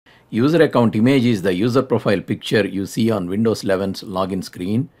User account image is the user profile picture you see on Windows 11's login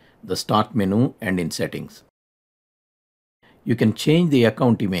screen, the Start menu, and in Settings. You can change the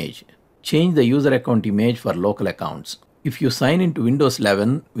account image. Change the user account image for local accounts. If you sign into Windows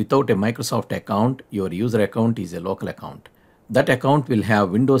 11 without a Microsoft account, your user account is a local account. That account will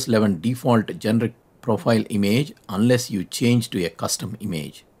have Windows 11 default generic profile image unless you change to a custom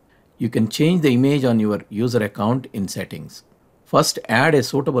image. You can change the image on your user account in Settings. First, add a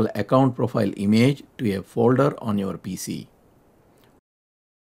suitable account profile image to a folder on your PC.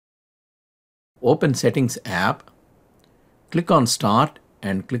 Open Settings app, click on Start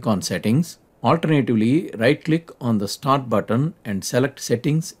and click on Settings. Alternatively, right-click on the Start button and select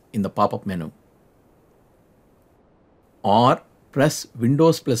Settings in the pop-up menu. Or press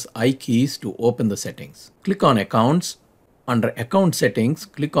Windows plus I keys to open the settings. Click on Accounts. Under Account Settings,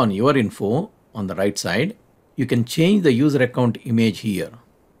 click on Your Info on the right side. You can change the user account image here.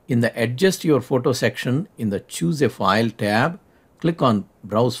 In the Adjust Your Photo section, in the Choose a File tab, click on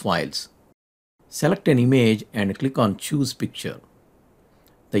Browse Files. Select an image and click on Choose Picture.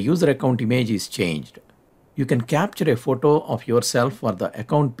 The user account image is changed. You can capture a photo of yourself for the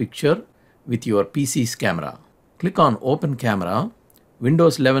account picture with your PC's camera. Click on Open Camera.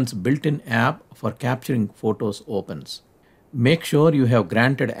 Windows 11's built-in app for capturing photos opens. Make sure you have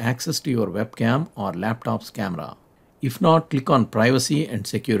granted access to your webcam or laptop's camera. If not, click on Privacy and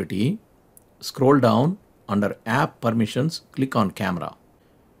Security. Scroll down. Under App Permissions, click on Camera.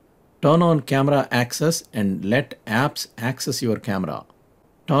 Turn on camera access and let apps access your camera.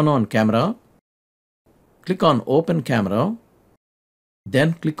 Turn on camera. Click on Open Camera.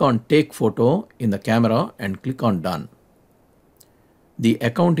 Then click on Take Photo in the camera and click on Done. The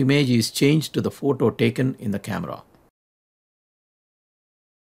account image is changed to the photo taken in the camera.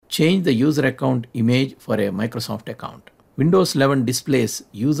 Change the user account image for a Microsoft account. Windows 11 displays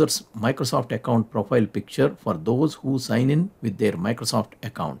users' Microsoft account profile picture for those who sign in with their Microsoft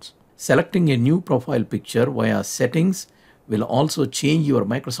accounts. Selecting a new profile picture via Settings will also change your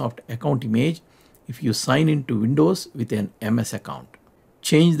Microsoft account image if you sign into Windows with an MS account.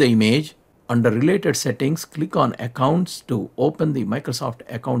 Change the image. Under Related Settings, click on Accounts to open the Microsoft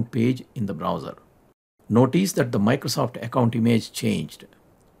account page in the browser. Notice that the Microsoft account image changed.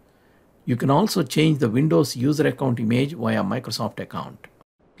 You can also change the Windows user account image via Microsoft account.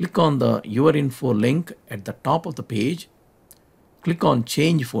 Click on the Your Info link at the top of the page. Click on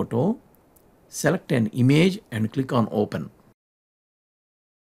Change Photo. Select an image and click on Open.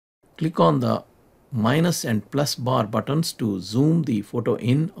 Click on the minus and plus bar buttons to zoom the photo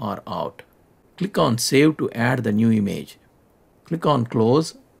in or out. Click on Save to add the new image. Click on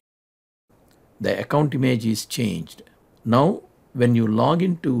Close. The account image is changed. Now, when you log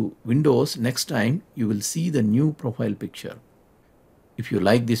into Windows next time, you will see the new profile picture. If you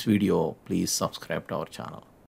like this video, please subscribe to our channel.